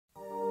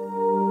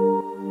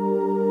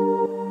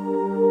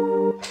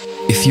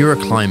If you're a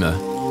climber,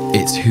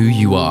 it's who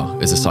you are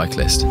as a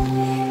cyclist.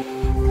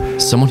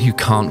 Someone who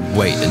can't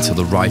wait until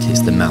the ride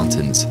hits the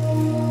mountains.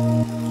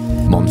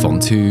 Mont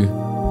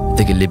Ventoux,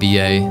 the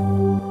Galibier,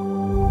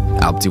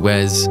 Alpe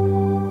d'Huez.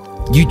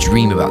 You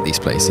dream about these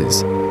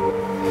places.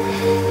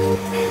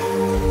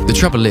 The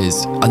trouble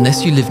is,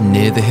 unless you live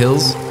near the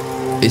hills,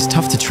 it's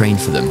tough to train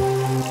for them.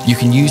 You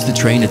can use the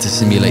trainer to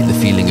simulate the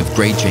feeling of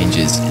grade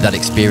changes, that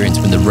experience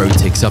when the road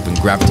takes up and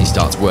gravity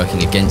starts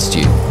working against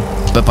you.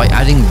 But by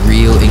adding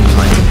real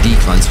inclines and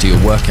declines to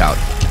your workout,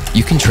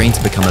 you can train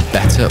to become a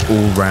better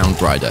all-round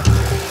rider.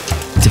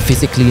 To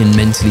physically and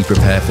mentally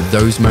prepare for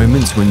those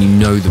moments when you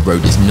know the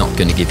road is not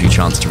going to give you a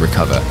chance to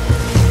recover.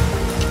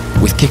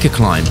 With KICKR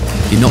Climb,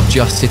 you're not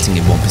just sitting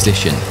in one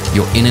position,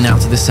 you're in and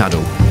out of the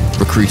saddle,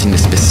 recruiting the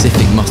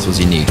specific muscles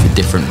you need for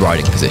different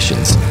riding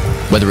positions.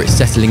 Whether it's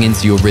settling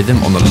into your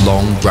rhythm on the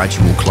long,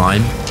 gradual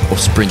climb, or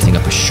sprinting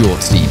up a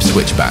short, steep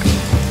switchback.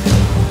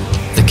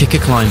 The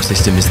KICKR Climb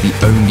system is the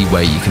only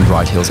way you can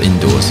ride hills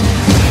indoors,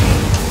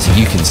 so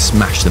you can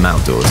smash them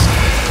outdoors.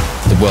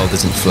 The world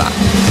isn't flat.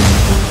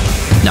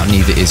 Now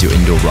neither is your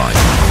indoor ride.